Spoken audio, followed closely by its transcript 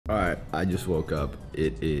All right, I just woke up.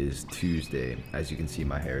 It is Tuesday. As you can see,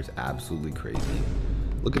 my hair is absolutely crazy.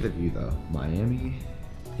 Look at the view though. Miami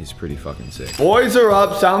is pretty fucking sick. Boys are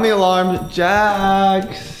up, sound the alarm.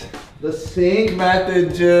 Jax. The sync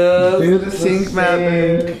method, just. Do the sync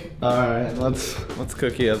method. All right, what's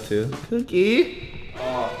Cookie up to? Cookie.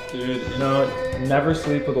 Oh, dude, you know, never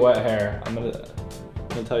sleep with wet hair. I'm gonna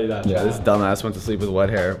tell you that. Yeah, this dumbass went to sleep with wet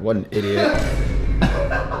hair. What an idiot.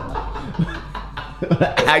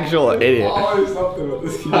 Actual idiot. Always something with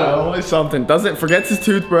this guy. Yeah, always something. Forgets his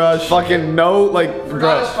toothbrush. Fucking no, like,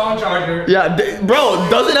 Forgot his phone charger. Yeah, bro,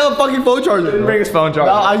 doesn't have a fucking phone charger. Didn't bring his phone charger.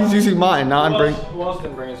 No, I was using mine. Now I'm bringing. Who else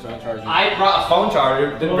didn't bring his phone charger? I brought a phone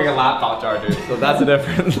charger, didn't bring a laptop charger. So that's the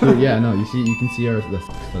difference. Yeah, no, you can see our the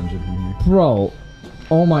dungeon from here. Bro,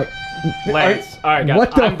 oh my. Lance, all right, guys.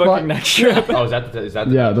 What the I'm booking fuck? next trip. Oh, is that the?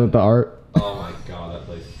 Yeah, the art. Oh my god, that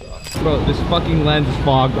place sucks. Bro, this fucking lens is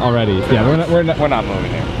fogged already. Yeah, we're not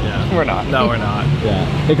moving here. Yeah, we're not. No, we're not.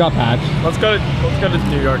 Yeah, it got patched. Let's go to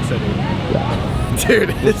New York City. Dude,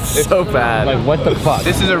 it's so bad. Like, what the fuck?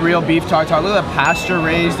 This is a real beef tartare. Look at the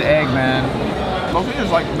pasture-raised egg, man. Mostly there's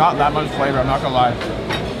like not that much flavor, I'm not gonna lie.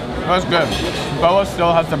 That's good. Boa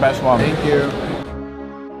still has the best one. Thank you.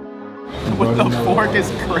 With the fork is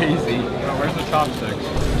crazy. Oh, where's the chopsticks?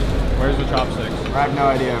 Where's the chopsticks? I have no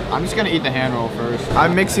idea. I'm just gonna eat the hand roll first.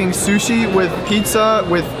 I'm mixing sushi with pizza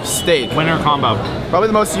with steak. Winner combo. Probably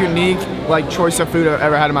the most unique like choice of food I've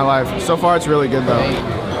ever had in my life. So far it's really good though.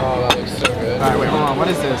 Oh, that looks so good. Alright, wait, hold on. What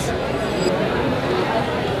is this?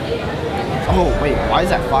 Oh, wait, why is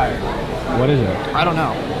that fire? What is it? I don't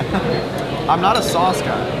know. I'm not a sauce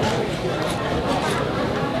guy.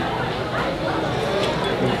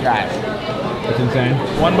 Guys. It's insane.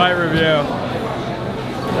 One bite review.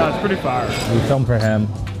 No, it's pretty fire. We filmed for him.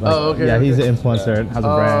 Like, Oh, okay, Yeah, he's okay. an influencer, has a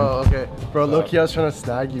brand. Oh, okay. Bro, low-key, I was trying to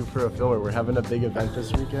snag you for a filmer. We're having a big event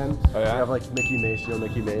this weekend. Oh, yeah? We have like Mickey Mace, you know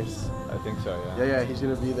Mickey Mace? I think so, Yeah, he's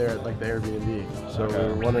gonna be there at like the Airbnb. So Okay.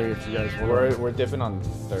 we're wondering if you guys want We're dipping on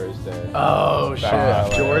Thursday. Oh, shit.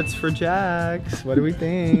 Jorts for Jax. What do we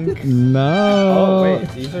think? No. Oh, wait,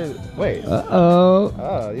 these are, wait. Uh-oh.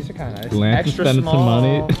 Oh, these are kind of nice. Lance is Extra spending some small.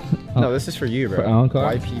 money. No, this is for you, bro. For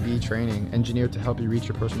Alencar? YPB training, engineered to help you reach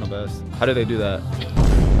your personal best. How do they do that?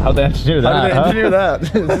 How'd they engineer that? How do they huh? engineer that?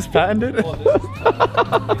 Is this patented?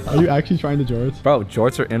 Are you actually trying to jorts? Bro,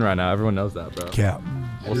 jorts are in right now. Everyone knows that, bro. Yeah.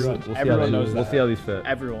 Everyone knows that. We'll see how these fit.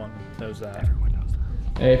 Everyone knows that.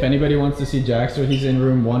 Hey, if anybody wants to see Jaxter, he's in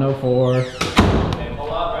room 104.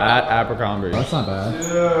 At Abercrombie. That's not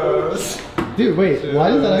bad. Dude, wait, why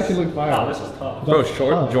does that actually look fire? Wow, this is tough. Bro,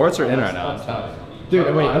 jorts are in right now.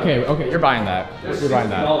 Dude, wait, okay, You're buying that. You're buying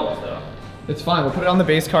that. it's fine. We'll put it on the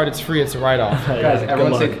base card. It's free. It's a write-off. Guys,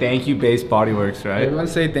 everyone say thank you, Base Bodyworks, right? Everyone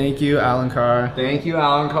say thank you, Alencar. Thank you,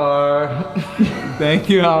 Alencar. Thank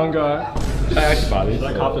you, Alencar.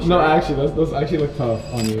 No, actually, those actually look tough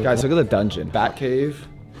on you. Guys, look at the dungeon. Bat cave.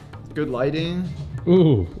 Good lighting.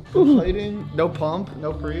 Ooh. Good lighting. No pump.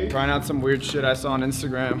 No pre. Trying out some weird shit I saw on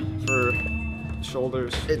Instagram for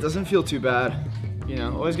shoulders. It doesn't feel too bad. You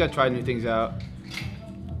know, always gotta try new things out.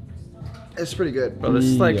 It's pretty good. Bro, this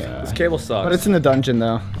is like, Yeah. this cable sucks. But it's in the dungeon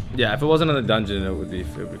though. Yeah, if it wasn't in the dungeon, it would be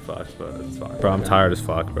fucked, but it's fine. Bro, I'm tired as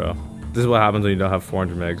fuck, bro. This is what happens when you don't have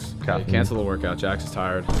 400 megs. Cancel the workout. Jax is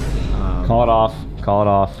tired. Call it off. Call it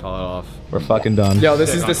off. Call it off. We're fucking done. Yo,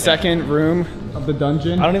 this is the second room. Of the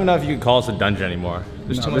dungeon. I don't even know if you can call this a dungeon anymore.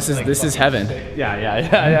 This is heaven.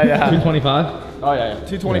 Yeah. 225. Oh yeah.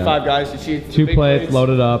 225 guys. You see Two plates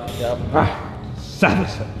loaded up. Yep. Savage.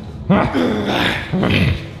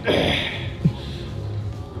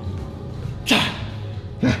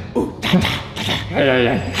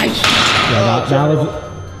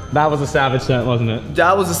 That was a savage set, wasn't it?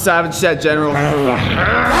 That was a savage set, General.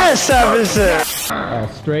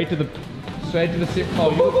 Straight to the sip.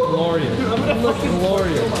 Oh, you look glorious. You look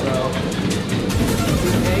glorious, bro.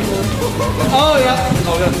 Oh yeah.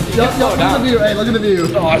 Yo, look at the view. Hey, look at the view.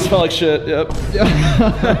 Oh, I smell like shit. Yep.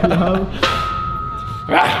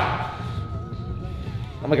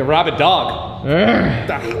 I'm like a rabid dog.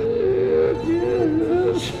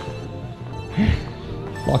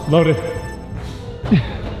 Lock loaded.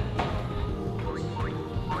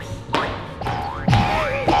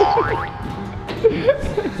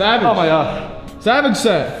 Savage. Oh my god. Savage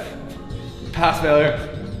set. Pass failure.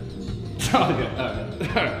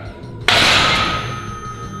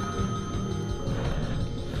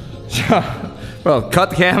 Bro, cut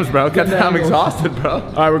the cams, bro. Cut the I'm exhausted, bro. All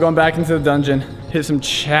right, we're going back into the dungeon. Hit some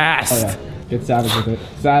chest. Oh, yeah. Get savage with it.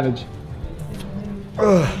 Savage.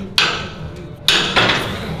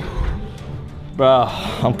 Bro,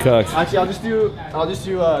 I'm cooked. Actually, I'll just do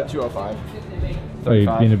 205. Are you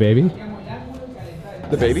being a baby?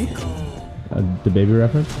 The baby? The baby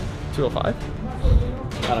reference? 205?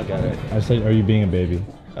 I don't get it. I said, are you being a baby?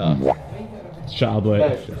 Child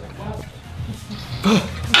weight.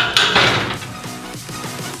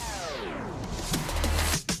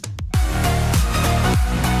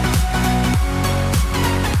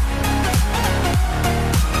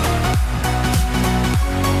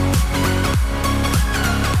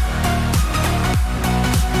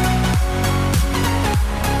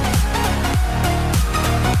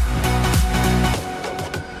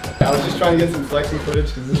 I was just trying to get some flexing footage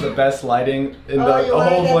because this is the best lighting in the you wanna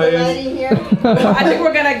whole get place. the lighting here? I think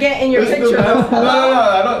we're gonna get in your This is the picture. best.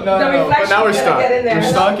 No. The But reflection's now we're gonna stuck. get in there. We're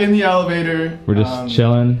stuck in the elevator. We're just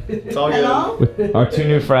chilling It's all good. Hello? with our 2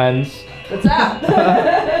 new friends. What's up?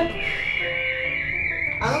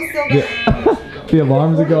 I'm still good. The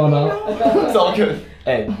alarms are going up. It's all good.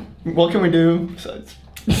 Hey, what can we do besides?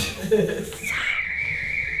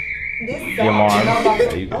 This The alarm. sucks.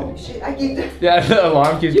 Yeah, you Oh shit, I keep. Yeah, the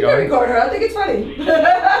alarm keeps You can going. record her. I think it's funny.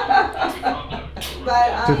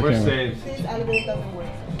 But We're safe. this elevator doesn't work.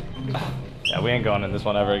 Yeah, we ain't going in this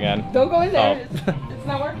one ever again. Don't go in there. Oh. It's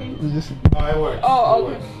not working. Oh, it works.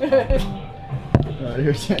 Oh, okay.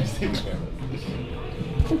 Here's James.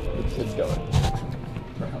 It's going.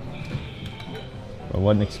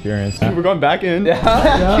 What an experience. We're going back in.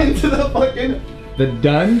 Yeah. Into the fucking The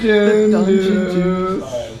dungeon.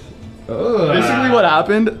 juice. Basically what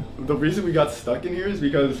happened, the reason we got stuck in here is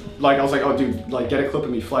because, like, I was like, oh dude, like, get a clip of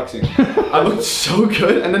me flexing. I looked so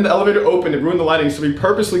good, and then the elevator opened, it ruined the lighting, so we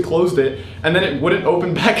purposely closed it, and then it wouldn't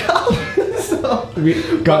open back up. So, We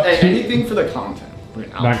got but, hey, anything for the content. the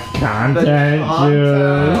content, dude.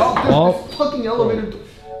 Oh, this fucking elevator.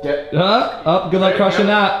 Get Up. Good luck crushing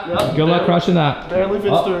that. Yep. Good luck crushing that. barely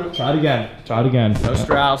fits Up. through. Try it again. Try it again. No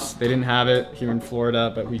Strauss, they didn't have it here in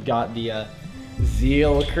Florida, but we got the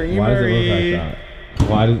Zeal Creamery. Why does it look like that?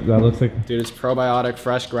 Why does that looks like? Dude, it's probiotic,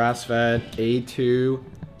 fresh grass-fed, A2.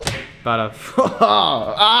 About a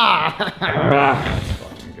That's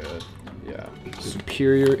fucking good. Yeah.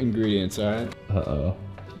 Superior ingredients, alright?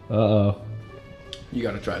 Uh-oh. You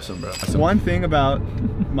gotta try some, bro. One thing about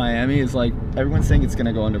Miami is like everyone's saying it's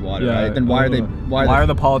gonna go underwater, Yeah, right? Then why are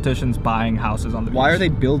the politicians buying houses on the beach? why are they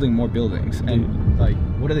building more buildings? And like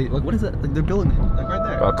what are they like what is that? Like they're building like right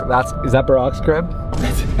there. Is that Barack's crib?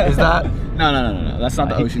 Is that? No. That's not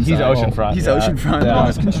the ocean he's side. oceanfront. He's Yeah. oceanfront. Yeah. No,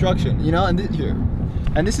 it's construction. You know, and here.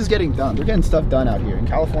 And this is getting done. They're getting stuff done out here. In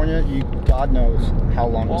California, God knows how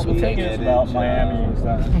long this will take. Miami is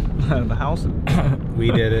that the house.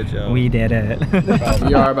 We did it, Joe. We did it.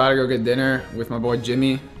 We are about to go get dinner with my boy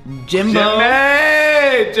Jimmy. Jimmy!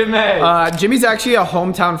 Jimmy's actually a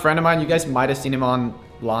hometown friend of mine. You guys might have seen him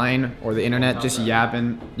online or the internet just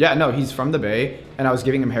yapping. Yeah, no, he's from the Bay, and I was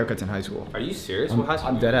giving him haircuts in high school. Are you serious?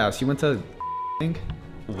 I'm dead ass. He went to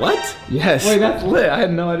What? Yes. Wait, that's lit. I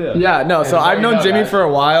had no idea. Yeah, no, so Hey, I've known know, Jimmy guys. for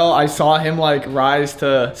a while. I saw him like rise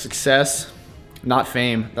to success, not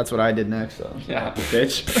fame. That's what I did next, so. Yeah.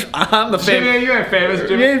 Bitch. I'm the famous. Jimmy, you ain't famous,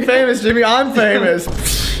 Jimmy. You ain't famous, Jimmy. I'm famous.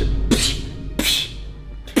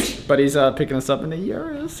 But he's picking us up in the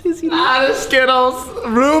Euros. He's eating the Skittles.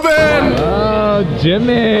 Ruben! Oh,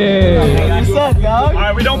 Jimmy. What's up, dog? All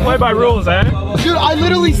right, we don't play by rules, eh? Dude, I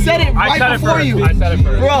literally said it I said it first. I said it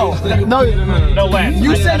first. Bro, no, Lance.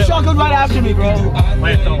 you I said it shotgun right after me, bro.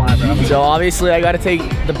 Lance, don't lie, bro. So obviously I gotta take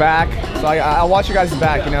the back. So I'll watch you guys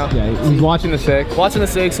back, you know? Yeah, he's watching the 6. Watching the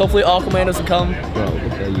 6. Hopefully all commandos will come.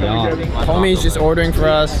 Homie's just ordering for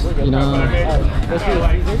us, you know.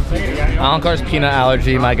 Alancar's peanut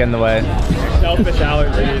allergy might get in the way. Selfish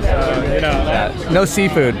allergies, you know. No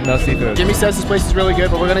seafood. No seafood. Jimmy says this place is really good,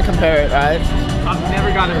 but we're gonna compare it, alright? I've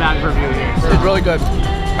never gotten a bad review here. It's really good.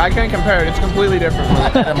 I can't compare it. It's completely different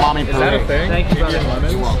from the mommy Is that a thing? Thank you, brother.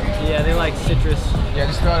 Yeah, they like citrus. Yeah,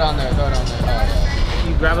 just throw it on there. Throw it on there.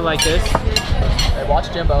 You grab it like this. Hey, watch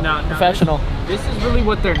Jimbo. No, Professional. This is really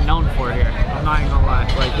what they're known for here. I'm not even gonna lie.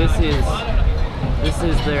 Like this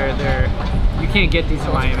is their you can't get these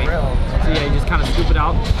in Miami. So yeah, you just kind of scoop it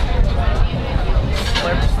out.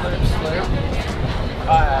 Slurp, slurp, slurp.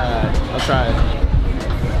 I'll try it.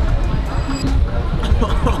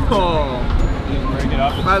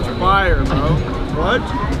 That's fire, bro. What?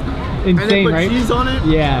 Insane, and they put right? cheese on it?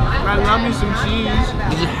 Yeah. I love me some cheese.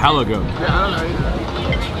 This is hella good. Yeah, I don't know.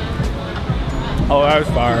 Oh, that was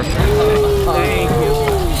fire. Thank you.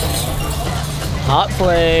 Hot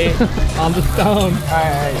plate. On the stone.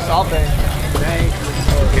 Alright, salty. Thanks.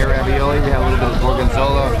 Pear ravioli, we have a little bit of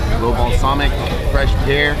gorgonzola, a little balsamic, fresh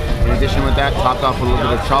pear. In addition with that, topped off with a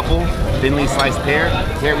little bit of truffle, thinly sliced pear.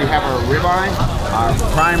 Here we have our ribeye, our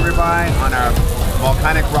prime ribeye on our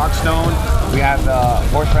volcanic rock stone. We have the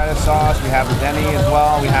horseradish sauce. We have the demi as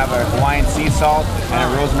well. We have a Hawaiian sea salt and a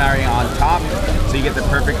rosemary on top. So you get the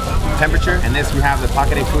perfect temperature. And this, we have the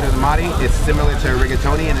pake de fruta de mare. It's similar to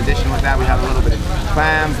rigatoni. In addition with that, we have a little bit of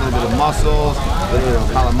clams, a little bit of mussels, a little bit of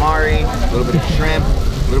calamari, a little bit of shrimp, a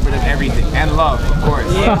little bit of everything. And love, of course.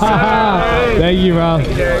 Yes, sir. Thank you, bro.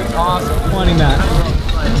 Awesome. 20 Matt.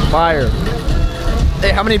 Fire.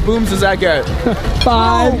 Hey, how many booms does that get?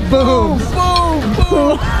 5 booms. Boom,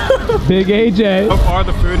 boom. Big AJ. So far,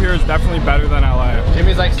 the food here is definitely better than LA.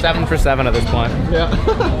 Jimmy's like 7 for 7 at this point. Yeah.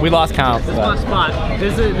 We lost count. This is my spot.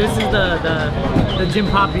 This is the Jim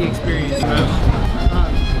Poppy experience.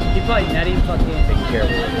 He probably netty fucking taking care of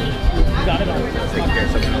it. You got it on. Take care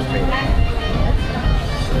of someone else paid.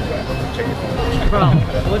 Check your phone. Bro,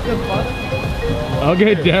 what the fuck?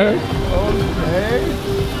 Okay, Derek.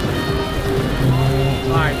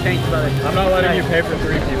 Alright, thanks, brother. I'm not letting you pay for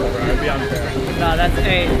 3 people, bro. It'd be unfair. No, that's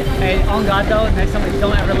hey, on God though, next time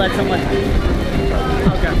don't ever let someone.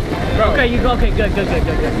 Okay. Bro. Okay, you go. Okay, good.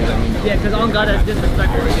 Yeah, because on God that's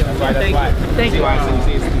disrespectful. Thank you. Thank you.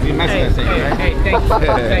 You messing right? Hey, thank you.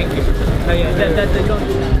 Thank you. Oh, yeah,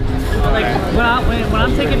 like when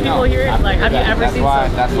I'm taking people here, like have you ever seen?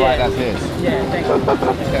 That's why that's his. Yeah, thank you.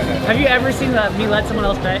 Have you ever seen me let someone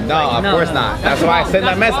else pay? No, of course not. That's why I sent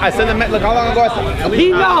that mess. I sent the mess. Look how long ago I sent.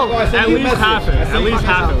 He knows. At least half it. At least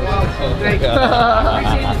half it. Thank you.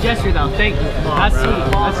 Appreciate the gesture though. Thank you. That's sweet.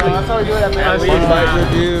 That's sweet. That's how we do it at At least half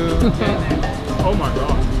it. Oh my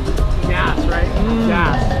god. Gas, right?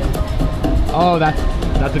 Gas. Oh, that's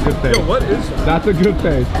a good face. Yo, what is that? That's a good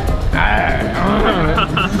face.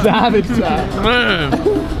 Savage.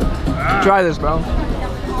 Try this, bro.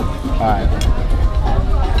 Alright.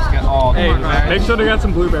 Let's get all. Hey, make sure to get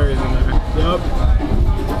some blueberries in there. Yup.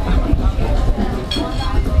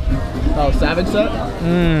 Oh, Savage set?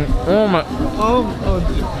 Oh my.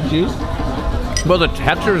 Oh, juice? Bro, the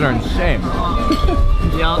textures are insane.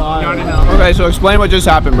 Yeah, you already know. Okay, so explain what just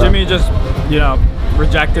happened, bro. Jimmy just,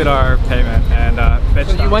 rejected our payment and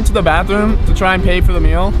bitched You out. went to the bathroom to try and pay for the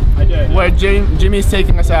meal, I did. where Jimmy's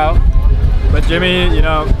taking us out. But Jimmy,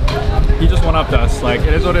 he just one-upped us. Like,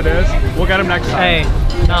 it is what it is. We'll get him next time. Hey,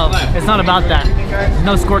 no, it's not about that.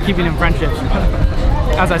 No scorekeeping in friendships.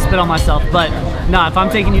 As I spit on myself, but no, if I'm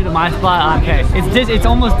taking you to my spot, okay. It's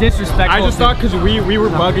almost disrespectful. I just thought because we were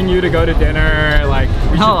bugging you to go to dinner, like.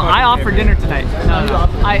 No, I offered dinner tonight. No.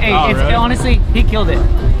 Really? Honestly, he killed it.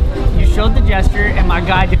 You showed the gesture, and my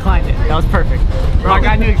guy declined it. That was perfect. My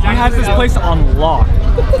guy knew exactly. He has this place on lock.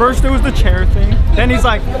 First it was the chair thing. Then he's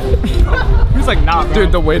like, nah, bro.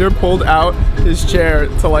 Dude, the waiter pulled out his chair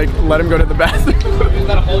to like let him go to the bathroom. You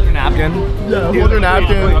gotta hold your napkin. Yeah, hold your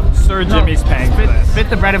napkin. Sir Jimmy's paying for this. Spit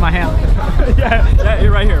the bread in my hand. yeah,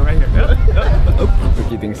 you're right here.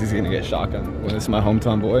 Ricky thinks he's gonna get shotgun when it's my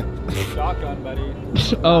hometown boy. Shotgun, buddy.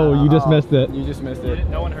 Oh, you just missed it. You just missed it.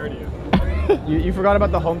 No one heard you. You forgot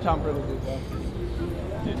about the hometown privileges, though.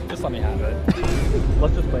 Dude, just let me have it.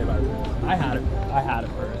 Let's just play by the rules. I had it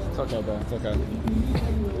first. It's okay, bro. It's okay.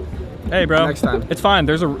 Hey, bro. Next time. It's fine.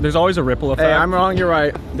 There's always a ripple effect. Hey, I'm wrong. You're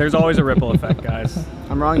right. There's always a ripple effect, guys.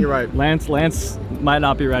 I'm wrong. You're right. Lance might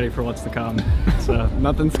not be ready for what's to come. So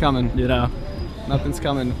Nothing's coming. Nothing's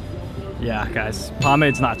coming. Yeah, guys.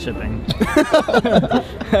 Pomade's not shipping.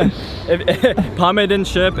 if Pomade didn't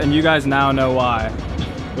ship, and you guys now know why.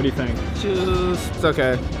 What do you think? It's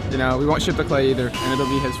okay. We won't ship the clay either, and it'll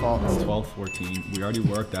be his fault. It's 12:14. We already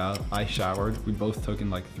worked out. I showered. We both took in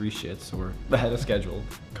like 3 shits, so we're ahead of schedule.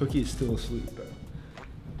 Cookie is still asleep, bro.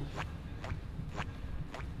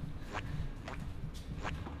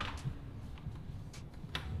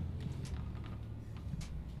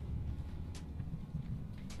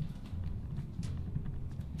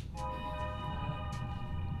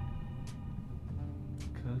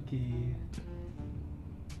 Cookie.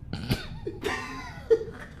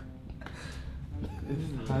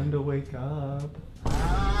 It's time to wake up.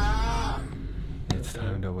 It's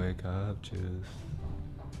time to wake up, Juice.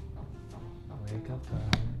 Wake up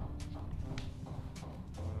time.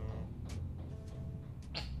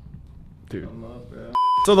 Dude.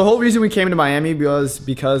 So the whole reason we came to Miami was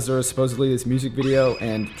because there was supposedly this music video,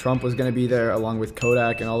 and Trump was gonna be there along with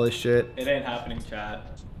Kodak and all this shit. It ain't happening, chat.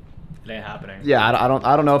 It ain't happening. Yeah, I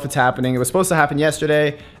don't know if it's happening. It was supposed to happen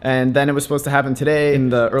yesterday, and then it was supposed to happen today in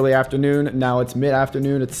the early afternoon. Now it's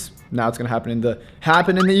mid-afternoon. Now it's gonna happen in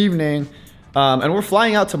the evening, and we're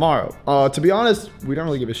flying out tomorrow. To be honest, we don't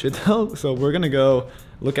really give a shit though. So we're gonna go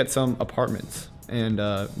look at some apartments, and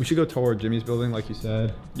we should go toward Jimmy's building, like you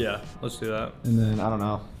said. Yeah, let's do that. And then I don't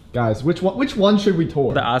know, guys, which one should we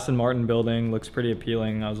tour? The Aston Martin building looks pretty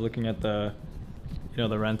appealing. I was looking at the you know,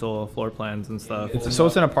 the rental floor plans and stuff. So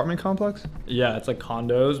it's an apartment complex? Yeah, it's like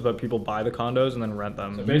condos, but people buy the condos and then rent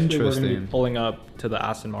them. So basically, we're going to be pulling up to the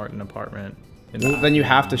Aston Martin apartment. Well, then you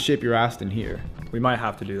have to ship your Aston here. We might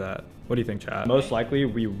have to do that. What do you think, Chad? Most likely,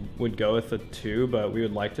 we would go with the 2, but we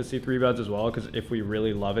would like to see 3 beds as well, because if we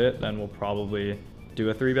really love it, then we'll probably do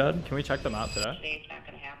a 3 bed. Can we check them out today? Today's not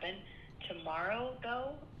going to happen. Tomorrow,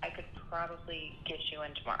 though, I could probably get you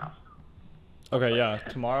in tomorrow. Okay, yeah.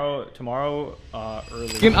 Tomorrow, early.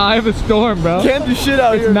 Fucking eye of a storm, bro. Can't do shit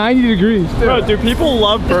out It's here. 90 degrees. Bro, do people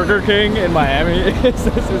love Burger King in Miami? Is this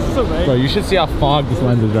amazing? Bro, you should see how fogged this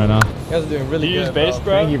lens is right now. You guys are doing really Do you good, use base,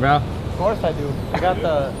 bro? Thank you, bro. Of course I do. I got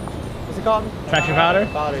the, what's it called? Traction powder?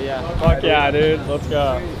 Powder, yeah. Fuck yeah, dude. Let's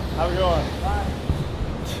go. How we going?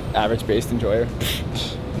 Average based enjoyer.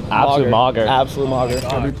 Absolute mogger. Absolute mogger.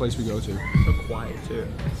 Every place we go to. So quiet, too.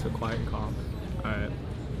 So quiet and calm. All right.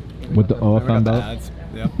 With the OFM boat.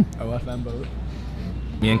 Yep. OFM boat.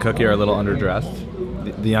 Me and Cookie are a little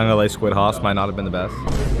underdressed. The young LA Squid Hoss might not have been the best.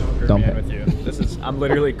 Don't with you. I'm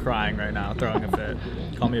literally crying right now, throwing a fit.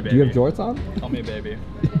 Call me a baby. Do you have jorts on? Call me a baby.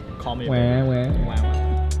 Call me a Wah, baby. wah. Wah,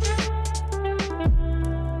 wah.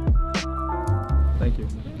 Thank you.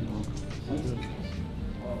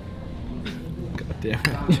 God damn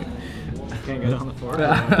it. I can't get on the floor.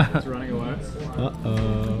 It's running away.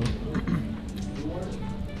 Uh-oh.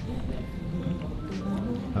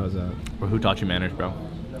 How was that? Or who taught you manners, bro?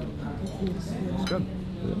 It's good.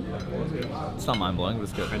 It's not mind blowing, but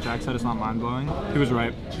it's good. Right, Jack said it's not mind blowing. He was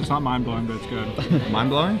right. It's not mind blowing, but it's good. Mind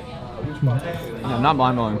blowing? Yeah, not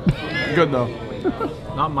mind blowing. Good though.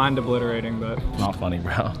 Not mind obliterating, but Not funny,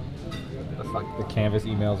 bro. The Canvas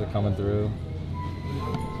emails are coming through.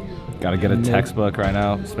 Gotta get a textbook right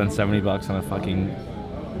now. Spend 70 bucks on a fucking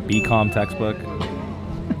BCom textbook.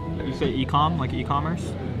 you say e-com, like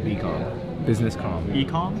e-commerce? BCom. Business com.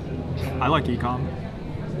 E-com? I like e-com.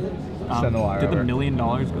 Send the wire Did the over. $1 million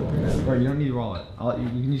go through? Bro, you don't need your wallet. You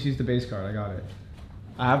can just use the base card. I got it.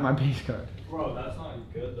 I have my base card. Bro, that's not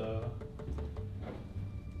good though.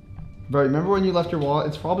 Bro, remember when you left your wallet?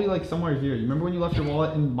 It's probably like somewhere here. You remember when you left your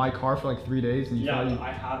wallet in my car for like 3 days and you Yeah, thought you...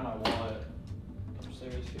 I had my wallet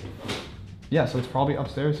upstairs here. Yeah, so it's probably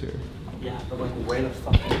upstairs here. Yeah, but like where the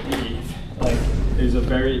fuck did it be? Like there's a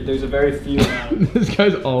very few amount. This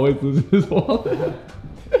guy's always losing his wallet.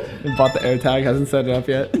 He bought the AirTag, hasn't set it up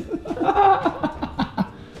yet.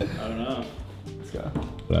 I don't know. Let's go.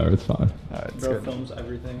 Whatever, it's fine. Alright, it's Bro good. films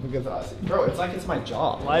everything. Look at that. Bro, it's like it's my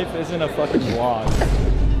job. Life isn't a fucking vlog.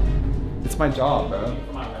 It's my job, bro.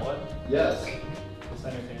 For my wallet? Yes. It's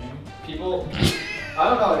entertaining. People... I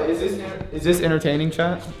don't know. Is this entertaining,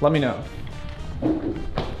 chat? Let me know.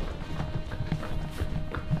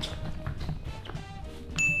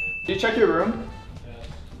 Did you check your room? Yes.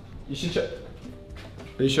 You should check.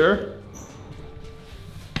 Are you sure?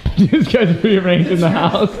 This guy's rearranging the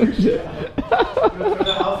house and shit. Turn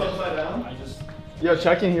the house upside down? I just Yo,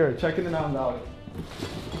 check in here. Check in the Mountain Valley.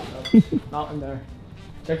 Not in there.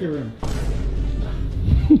 Check your room.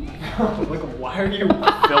 like why are you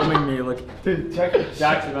filming me? Like Dude, check it.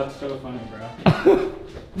 Jackson, that's so funny, bro.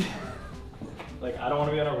 Like I don't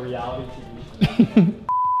want to be on a reality TV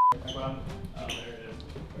show. Oh, there it is.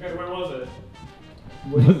 Okay, where was it?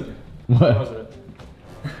 Where was it?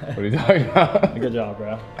 What are you talking about? Good job,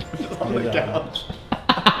 bro. Good job.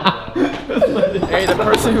 Hey, the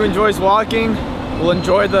person who enjoys walking will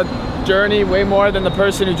enjoy the journey way more than the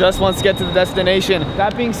person who just wants to get to the destination.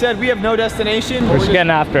 That being said, we have no destination. We're just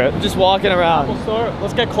getting after it. Just walking around. Apple store.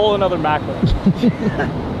 Let's get Cole another MacBook.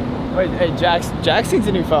 Wait, hey, Jax needs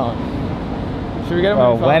a new phone. Should we get him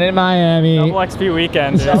a new phone? When in Miami. Double XP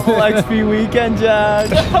weekend. dude. Double XP weekend, Jax.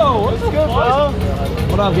 Yo, what's good, bro?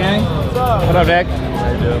 What up, gang? What up, Vic? How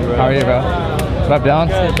you doing, bro? How are you, bro? What up, Dylan?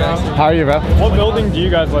 Good, bro. How are you, bro? What building do you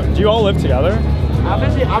guys live? Do you all live together? I'm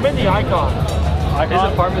in the Icon. His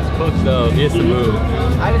apartment's close though. He has to move.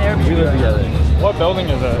 I have an Airbnb. We live together. What building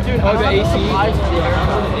is it? Dude, Oh, the AC?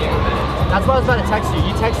 That's why I was about to text you.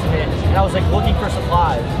 You texted me, and I was like looking for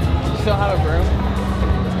supplies. You still have a room?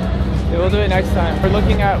 Yeah, we'll do it next time. We're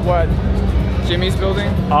looking at what? Jimmy's building?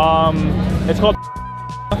 It's called.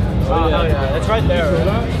 Oh yeah, it's right there.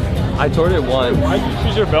 I toured it once. Why'd you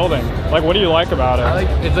choose your building? Like, what do you like about it?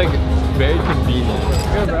 It's like very convenient.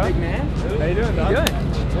 Good, bro. Big man. How you doing, dog? Good.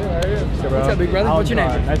 How are you? What's up, big brother? What's your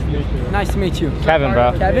name? Nice to meet you. Nice to meet you. Kevin,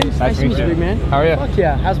 bro. Kevin? Nice to meet you, big man. How are you? Fuck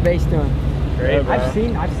yeah. How's base doing? Great, bro. I've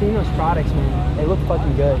seen those products, man. They look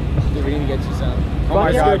fucking good. Dude, we need to get you some. Oh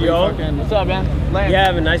my God, good, yo. What's up, man? Lance.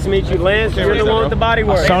 Yeah, but nice to meet you, Lance. You're the one with the body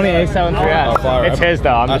work. Sony A73S. It's his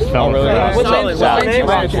though. I'm just filming. What lens you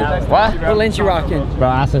rocking? What lens you rocking? Bro,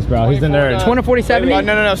 ask this, bro. He's the nerd. 20-40-70?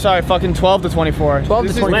 No, sorry. Fucking 12 to 24. 12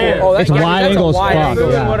 to 24. Oh, It's wide angle as fuck.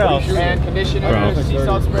 Yeah. What else? And conditioner, sea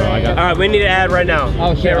salt spray. All right, we need to add right now.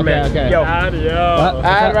 Oh shit. Okay. Yo, add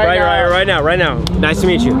right now. Right now. Nice to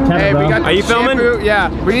meet you. Hey, we got Are you filming? Shampoo. Yeah.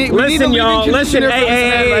 We need Listen, y'all. Listen.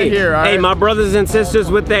 Hey, right here, all right? Hey, my brothers and sisters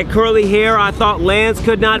with that curly hair. I thought Lance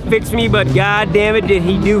could not fix me, but god damn it, did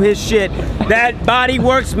he do his shit. That Body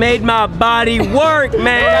Works made my body work,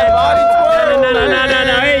 man.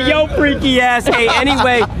 No. Hey, yo, freaky ass. Hey,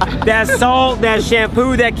 anyway, that salt, that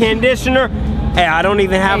shampoo, that conditioner. Hey, I don't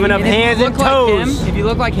even have enough hands and toes. If you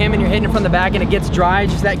look like him and you're hitting it from the back and it gets dry,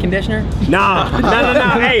 just that conditioner? Nah.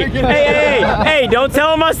 Hey, don't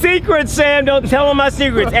tell him my secrets, Sam. Don't tell him my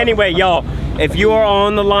secrets. Anyway, y'all, if you are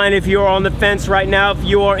on the line, if you are on the fence right now, if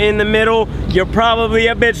you are in the middle, you're probably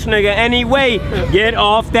a bitch nigga. Anyway, get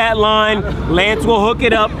off that line. Lance will hook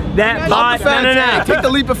it up. That body. No. Take the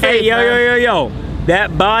leap of faith. Hey, yo.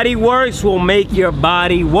 That Body Works will make your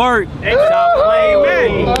body work. Stop playing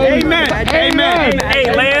with me. Amen.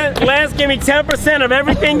 Hey, Lance, give me 10% of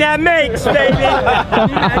everything that makes, baby. Can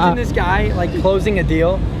you imagine this guy like closing a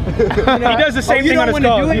deal? He does the same thing on his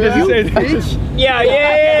calls. He does the same thing. Yeah.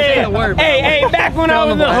 Hey, back when I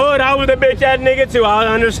was in the hood, I was a bitch ass nigga too. I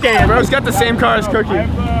understand. Bro's got the same car as Cookie. I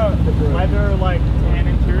have the leather like tan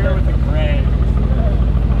interior with the gray.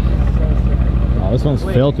 Oh, this one's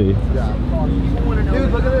filthy. Dude,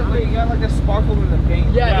 look at it. Like, you got like a sparkle in the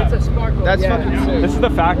paint. Yeah, it's a sparkle. That's fucking sick. This is the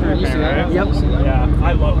factory paint, right? Yep. Yeah,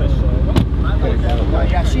 I love this shit.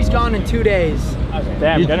 Yeah, she's gone in 2 days.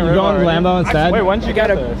 Damn, You going Lambo instead? Wait, when did you get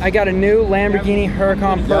this? I got a new Lamborghini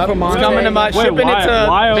Huracan Purple Monte. It's coming to my shipping it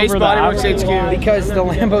to Base Body Works HQ. Because the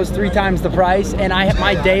Lambo's 3 times the price, and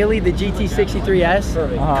my daily, the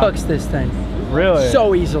GT63S, cooks this thing. Really?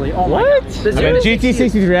 So easily. Oh my God. The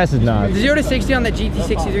GT63S is nuts. The 0 to 60 on the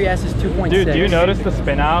GT63S is 2.6. Dude, do you notice the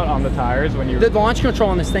spin out on the tires when you... The launch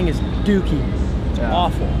control on this thing is dookie. Yeah.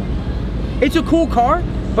 Awful. It's a cool car,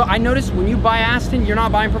 but I noticed when you buy Aston, you're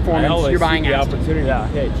not buying performance, you're buying Aston. Opportunity. Yeah.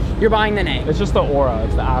 You're buying the name. It's just the aura.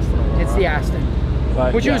 It's the Aston aura. It's the Aston.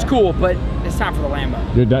 But, which was cool, but it's time for the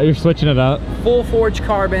Lambo. You're switching it up. Full forged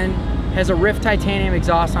carbon, has a Rift titanium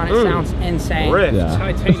exhaust on it. Sounds insane. Rift.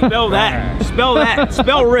 Yeah. Spell that.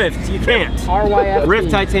 Spell Rift. You can't. RYFT.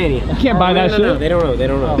 Rift titanium. You can't buy that shit. No, they don't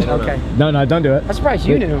know. Okay. No, don't do it. I'm surprised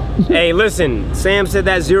you knew. Hey, listen. Sam said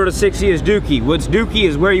that 0 to 60 is dookie. What's dookie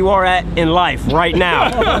is where you are at in life right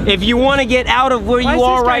now. If you want to get out of where you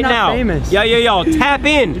are right now, yo, tap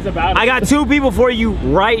in. I got 2 people for you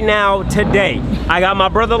right now today. I got my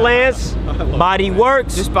brother Lance, Body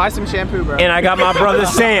Works. Just buy some shampoo, bro. And I got my brother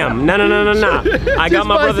Sam. No. I got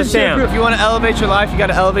my brother Sam. If you want to elevate your life, you got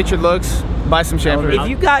to elevate your looks. Buy some shampoo. If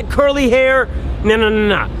you got curly hair,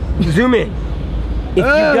 no. Zoom in. If you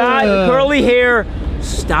got curly hair,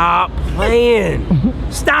 stop playing.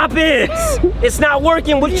 Stop it. It's not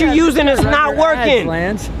working. What you're using is not working.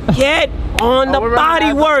 Get on the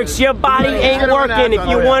Body Works. Your body ain't working. If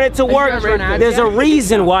you want it to work, there's a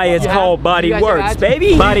reason why it's called Body Works,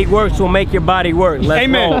 baby. Body Works will make your body work. Let's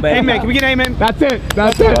roll, baby. Amen. Can we get amen? That's it.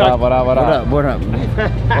 What up?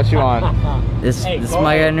 What you want? This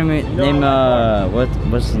my guy named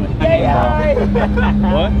what's his name?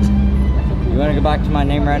 What? You wanna go back to my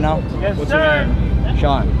name right now? Yes, sir.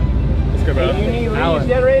 Sean. Let's go, bro. You need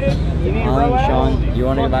generated? You need Sean, you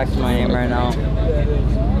wanna go back to my name right now?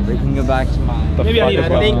 We can go back to mine. I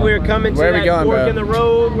think we're coming to that fork in the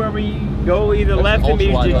road where we go either left and be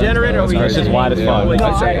degenerate or we It's just wide as fuck.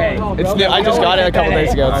 It's new. I just got it a couple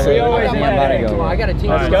days ago. I got a team.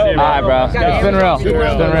 Let's go. Alright, bro. It's been real. It's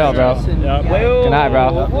been real, bro. Good night,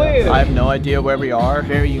 bro. I have no idea where we are.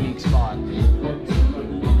 Very unique spot.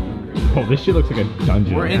 Oh, this shit looks like a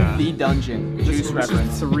dungeon. We're in the dungeon. Juice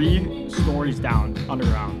reference. 3 stories down,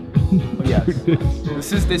 underground. Yes.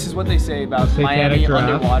 This is what they say about Miami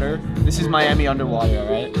underwater. This is Miami underwater,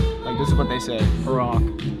 alright? Like, this is what they say. Rock.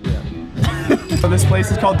 So this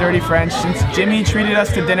place is called Dirty French. Since Jimmy treated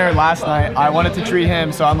us to dinner last night, I wanted to treat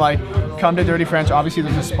him, so I'm like, come to Dirty French. Obviously,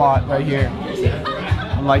 there's a spot right here.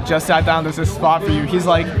 I'm like, just sat down, there's a spot for you. He's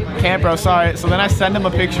like, can't, bro, sorry. So then I send him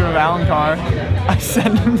a picture of Alan Carr. I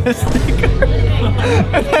send him this sticker.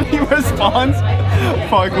 And then he responds,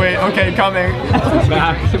 fuck, wait, okay, coming.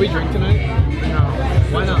 Should we drink tonight? No.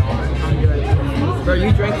 Why not? I'm good. Bro,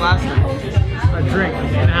 you drank last night. A drink,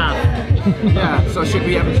 and a half. Yeah, so should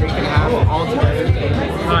we have a drink and a half all together?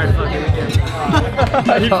 Alright, fuck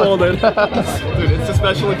it. He folded. Dude, it's a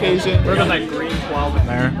special occasion. We're gonna like green 12 in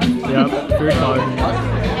there. Yep, food coloring.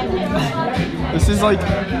 This is like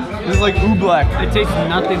oobleck. It tastes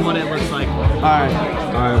nothing what it looks like. Alright.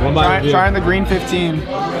 Alright, one by Trying the green 15.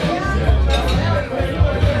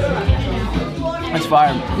 That's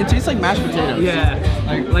fire. It tastes like mashed potatoes. Yeah,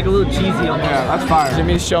 like a little cheesy almost. Yeah, that's fire.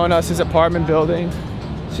 Jimmy's showing us his apartment building.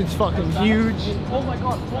 Shit's fucking huge. Oh my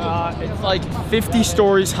god. It's like 50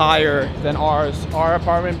 stories higher than ours. Our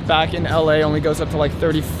apartment back in LA only goes up to like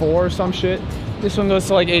 34 or some shit. This one goes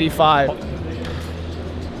to like 85.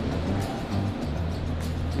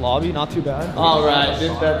 Lobby, not too bad. All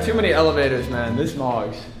right, too many elevators, man. This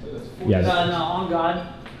mogs. Yeah. No, on God,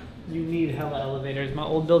 you need hella elevators. My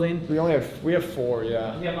old building. We have 4,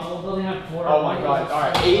 yeah. Yeah, my old building had 4. Oh my god. All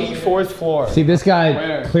right, 84th floor. See, this guy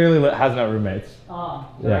Where? clearly has no roommates.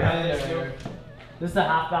 Yeah. This is a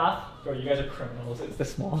half bath. Bro, you guys are criminals. It's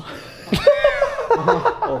this small.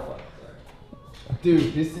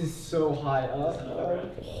 Dude, this is so high up.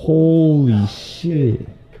 Holy shit.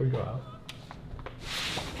 Can we go out?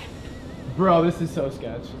 Bro, this is so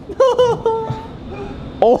sketch.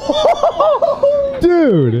 Oh,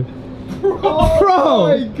 dude. Oh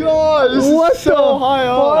my god, this is so high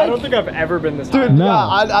up. I don't think I've ever been this high. Dude, No,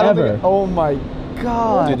 I don't ever. think. Oh my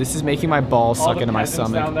god. Dude, this is making my balls All suck the into my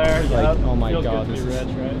peasants stomach. down there. Like, Yep. oh my Feels god, good this to be is.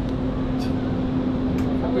 rich, right?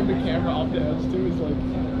 Having the camera up there too is like,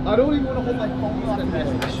 I don't even want to hold my phone on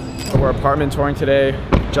it. We're apartment touring today.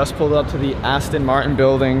 Just pulled up to the Aston Martin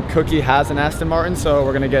building. Cookie has an Aston Martin, so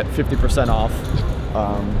we're gonna get 50% off.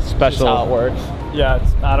 Special. That's how it works. Yeah,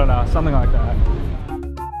 it's, I don't know, something like that.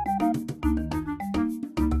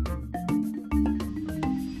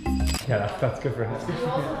 Yeah, that's good for him.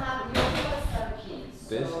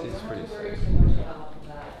 This is pretty sick.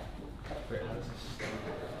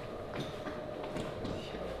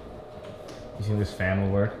 You think this fan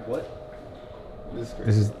will work? What? This is great.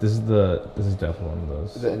 This is definitely one of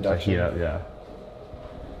those. Is it induction? Heat up, yeah.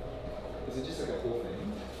 Is it just like a cool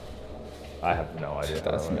thing? I have no idea.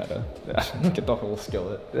 That's meta. Yeah. Get the whole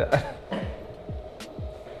skillet. Yeah.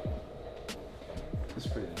 It's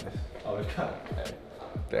pretty nice. Oh, we've got.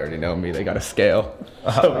 They already know me. They got a scale,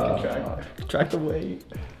 so we can track the weight.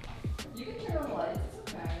 You can turn on the lights,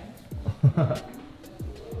 it's okay.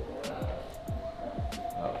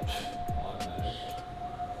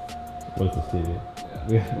 What's this TV?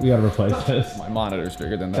 We gotta replace this. My monitor's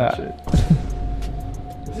bigger than that shit.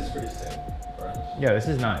 This is pretty sick. Yeah, this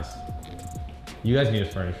is nice. You guys need a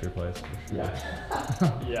furniture replaced. For sure.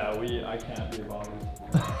 Yeah. Yeah, I can't be bothered.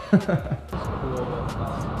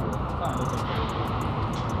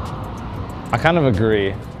 I kind of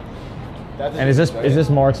agree. And is this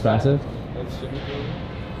more expensive? That's Jimmy's building.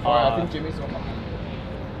 I think Jimmy's the one behind.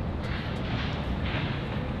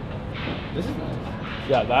 This is nice.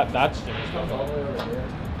 Yeah, that's Jimmy's building. All the way over here.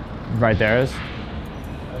 Right there is.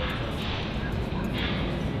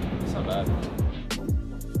 It's not bad.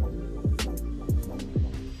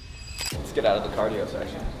 Let's get out of the cardio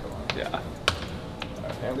section. Come on. Yeah.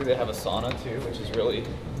 Apparently they have a sauna too, which is really.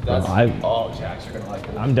 That's oh, Jax, you're gonna like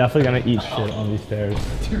it. I'm definitely gonna eat shit on these stairs.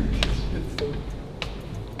 Dude, this shit's so.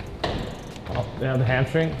 Oh, they have the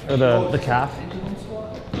hamstring or the calf.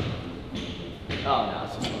 Oh no,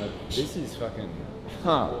 it's just one of. This is fucking.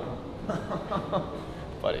 Huh.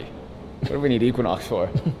 Buddy. What do we need Equinox for?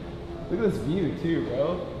 Look at this view too,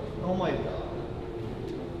 bro. Oh my god.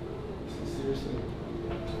 This is seriously.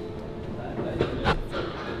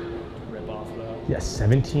 Rip off though. Yeah,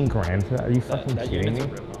 17 grand for that? Are you fucking kidding me?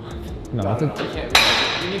 No, that's We can't.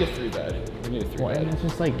 We need a 3-bed. We need a 3-bed. Well, and it's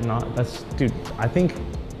just like not. That's dude. I think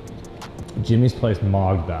Jimmy's place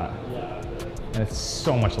mogged that, and it's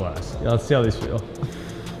so much less. Yeah, let's see how these feel.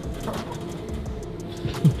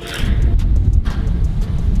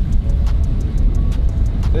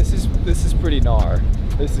 This is pretty gnar.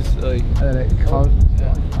 This is like. And then it comes.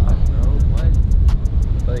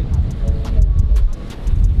 Like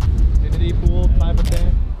infinity pool type of thing.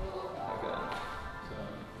 Okay. So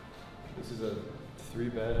this is a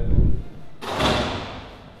 3-bed.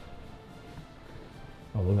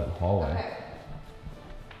 Oh, look at that hallway.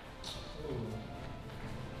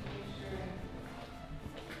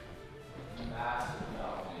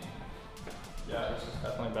 Yeah, this is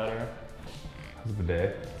definitely better. How's the day?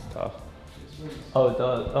 It's tough. Oh, it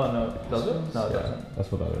does. Oh no, does it? No, it Yeah, doesn't. that's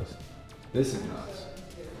what that is. This is nuts.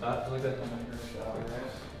 Look at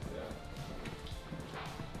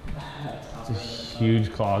It's a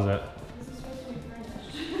huge closet.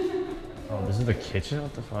 Oh, this is the kitchen?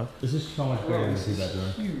 What the fuck? This is so much bigger than the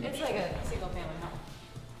 2-bedroom. It's like a single family home.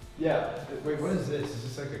 Yeah. Wait, what is this? Is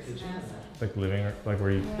this like a kitchen? Like living, like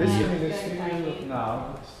where you This eat. could be the studio.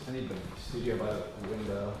 No, I need the studio by the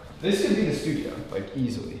window. This could be the studio, like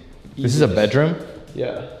easily. This is a bedroom?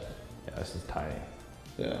 Yeah. Yeah, this is tiny.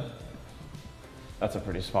 Yeah. That's a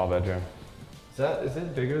pretty small bedroom. Is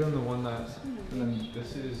it bigger than the one that's? And then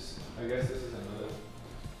this is. I guess this is another.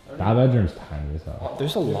 That bedroom's tiny as hell.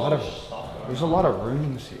 There's a lot of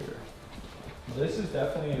rooms here. This is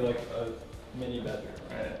definitely like a mini bedroom,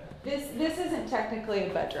 right? This isn't technically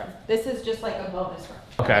a bedroom. This is just like a bonus room.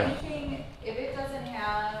 Okay. Anything, if it doesn't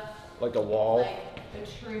have Like a wall. like a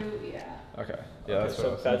true, yeah. Okay. Yeah, that's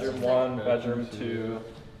so what I was bedroom 1, bedroom 2,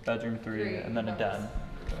 bedroom 3, and then a den.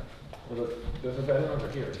 Well, there's a bedroom over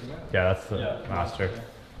here, isn't there? Yeah, that's the master.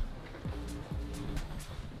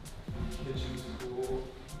 Kitchen's cool.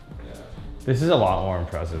 Yeah. This is a lot more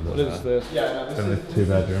impressive than What is this? Yeah, no, this than is the 2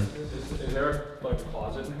 bedroom. Is there like a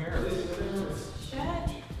closet in here? Check.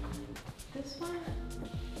 This one,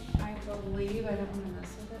 I believe, I don't want to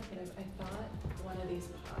mess with it, but I thought one of these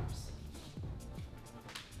pops.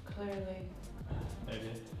 Clearly.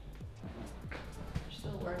 Maybe. We're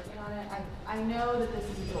still working on it. I know that this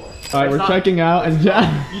is a door. All right, we're checking out, and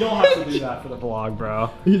Jack. You don't have to do that for the vlog, bro.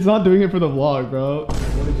 He's not doing it for the vlog, bro. What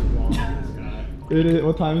is wrong with this guy? It is.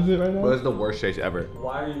 What time is it right now? What is the worst chase ever?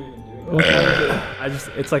 Why are you even doing that?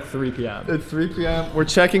 It's like 3 p.m. It's 3 p.m. We're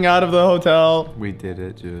checking out of the hotel. We did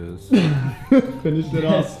it, just. Finished it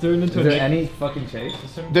off. Turned into Is there any fucking chase?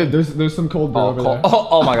 Dude, there's some cold beer over there.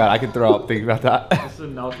 Oh my god, I could throw up thinking about that. This is a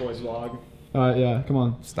Nelk Boys vlog. Alright, yeah, come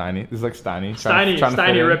on. Steiny. This is like Steiny.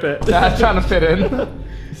 Steiny, rip it. Yeah, trying to fit in.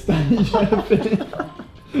 Steiny trying to fit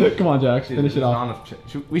in. Come on, Jax, finish it off.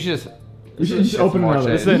 We should just open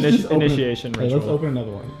another. This is an initiation Hey, ritual. let's open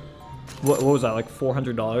another one. What was that, like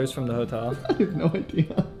 $400 from the hotel? I have no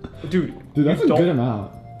idea. Dude, that's a good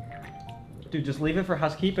amount. Dude, just leave it for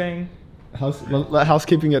housekeeping. Let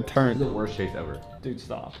housekeeping get turned. The worst chase ever. Dude,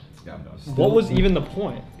 stop. Yeah, I'm done. What was even the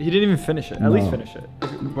point? He didn't even finish it. At least finish it.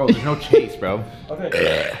 Bro, there's no chase, bro.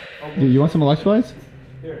 Okay. Dude, you want some electrolytes?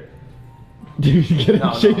 Here. Dude, you get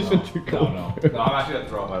a chase No, I'm actually gonna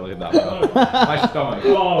throw up. I look at that, bro. My stomach.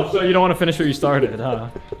 Oh, so you don't want to finish what you started, huh?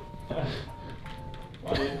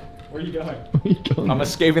 Where are you going? I'm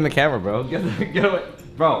escaping the camera, bro. Get away,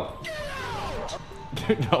 bro.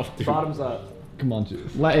 No, dude. Bottoms up. Come on, dude.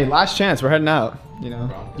 Hey, last chance. We're heading out. You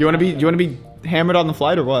know. You want to be hammered on the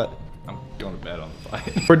flight or what? I'm going to bed on the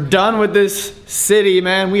flight. We're done with this city,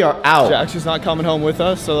 man. We are out. Jax is not coming home with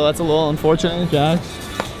us, so that's a little unfortunate. Jax.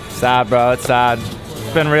 Sad, bro. It's sad.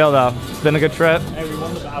 It's been real though. It's been a good trip. Hey, we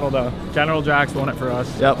won the battle though. General Jax won it for us.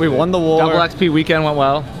 Yep, we won the war. Double XP weekend went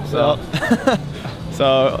well. So.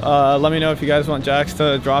 So let me know if you guys want Jax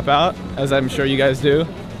to drop out, as I'm sure you guys do,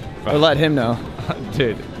 or let him know.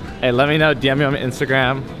 Dude, hey, let me know. DM me on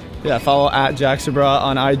Instagram. Yeah, follow at Jaxabra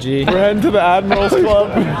on IG. We're heading to the Admirals Club.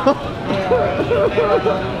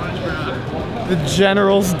 The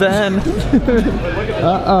General's Den.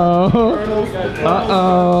 Uh-oh.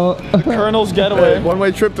 Uh-oh. The Colonel's getaway.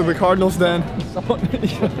 One-way trip to the Cardinals' Den.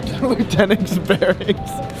 Lieutenant's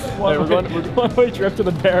barracks. One-way trip to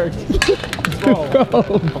the barracks. Bro.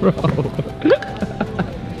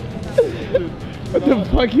 What the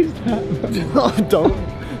fuck is that?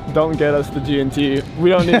 Don't get us the G&T. We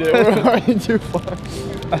don't need it. We're already too far.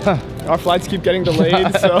 Our flights keep getting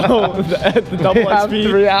delayed, so the double XP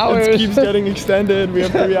 3 hours. keeps getting extended. We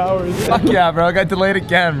have 3 hours. Fuck yeah, bro. I got delayed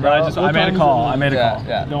again, bro. I made a call. I made a call.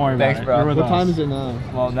 Yeah. Don't worry Thanks, about it. bro. What time is it now?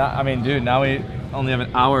 Well, now, I mean, dude, now we only have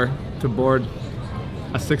an hour to board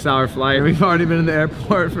a 6-hour flight. We've already been in the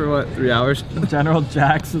airport for what, 3 hours? General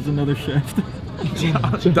Jax is another shift.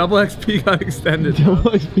 Double XP got extended.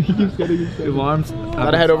 Double XP keeps getting extended. Alarms.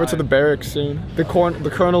 Gotta head over to the barracks soon. The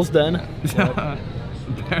Colonel's Den.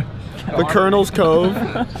 The Colonel's Cove.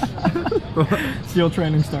 SEAL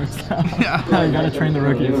training starts now. Yeah. You gotta train the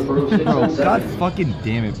rookies. Bro, god fucking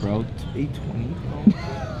damn it, bro. 8:20.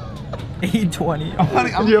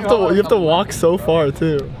 8:20. You have to walk so far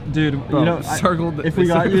too. Dude, bro, you know, if we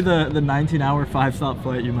got you the 19-hour 5-stop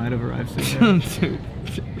flight, you might have arrived sooner. Dude,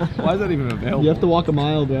 why is that even available? You have to walk a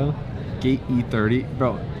mile, bro. Gate E30,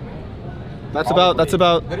 bro. That's about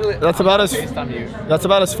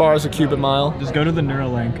as far as a cubic mile. Just go to the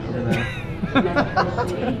Neuralink over there.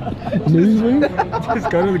 Just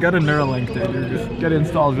go to Neuralink, dude. You're good. Get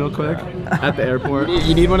installed real quick at the airport.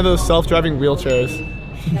 You need one of those self-driving wheelchairs.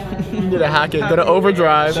 You need to hack it. Go to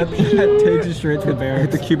overdrive. That takes you straight to the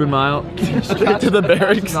barracks. Hit the Cuban mile. Straight to the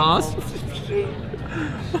barracks.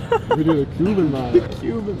 We do the Cuban mile. The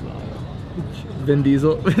Cuban mile. Vin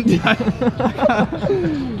Diesel.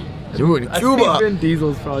 Dude, I think Vin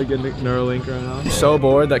Diesel's probably getting Neuralink right now. So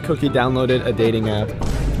bored that Cookie downloaded a dating app.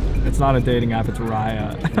 It's not a dating app, it's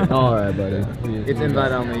Raya. Alright, buddy. It's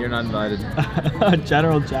invite only, you're not invited.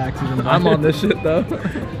 General Jackson invited. I'm on this shit though.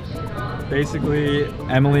 Basically,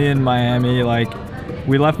 Emily in Miami, like,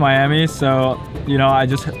 we left Miami, so, you know, I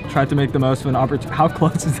just tried to make the most of an opportunity. How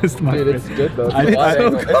close is this to my Dude, it's good though.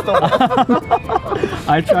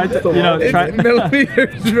 I tried to, you know,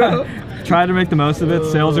 millimeters, bro. try to make the most of it.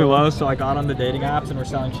 Sales are low, so I got on the dating apps and we're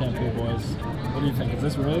selling shampoo, boys. What do you think? Is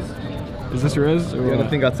this Riz? Is this Riz? You gotta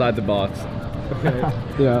think outside the box. Okay.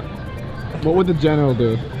 Yeah. What would the general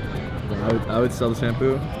do? I would sell the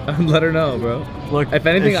shampoo. I would let her know, bro. Look, if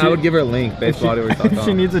anything, I would give her a link based on what if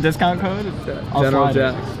she needs a discount code, General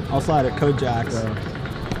Jax. I'll slide it. Code Jax.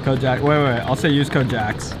 Yeah. Code Jax. Wait. I'll say use code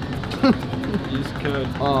Jax. Use code.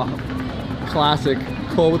 Oh, classic.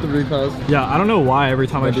 Cole with the repost. Yeah, I don't know why every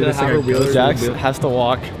time I do this thing, Jax has to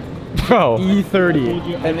walk. Bro.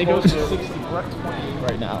 E30, and it goes to 60. We're at 20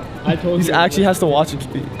 right now. I told you. He actually has to watch it.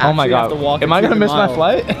 Oh my god. Am I gonna miss my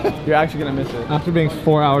flight? You're actually gonna miss it. After being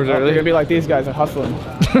 4 hours early. You're gonna be like these guys are hustling.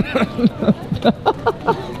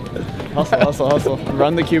 Hustle.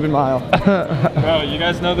 Run the Cuban mile. Bro, you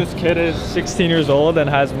guys know this kid is 16 years old and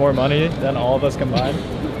has more money than all of us combined?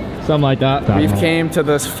 Something like that. We've came to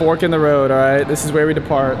this fork in the road, all right? This is where we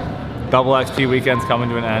depart. Double XP weekend's coming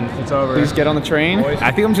to an end. It's over. Please get on the train.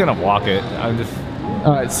 I think I'm just gonna walk it. I'm just...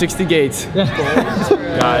 All right, 60 gates.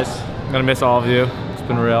 Guys, I'm gonna miss all of you. It's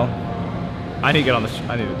been real. I need to get on the...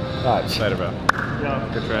 I need to... All right. Later, bro.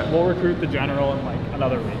 Yeah. Good trip. We'll recruit the general in like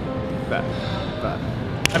another week. Bet.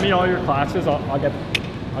 I mean, all your classes, I'll get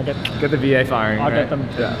the VA firing. I'll right? get them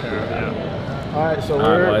taken care of. Yeah. All right, so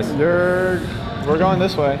we're going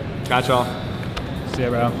this way. Got y'all. See ya,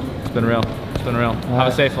 bro. It's been real. Have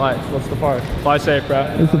a safe flight. What's the part? Fly safe, bro.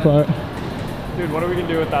 What's the part? Dude, what are we gonna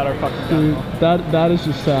do without our fucking general? Dude, that is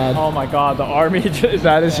just sad. Oh my god, the army just...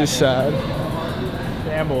 That is just sad.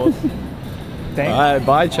 Shambles.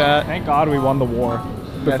 Bye, chat. Thank God we won the war.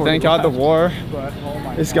 Yeah, thank God the war But, oh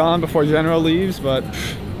my is gone before General leaves, but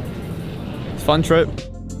fun trip.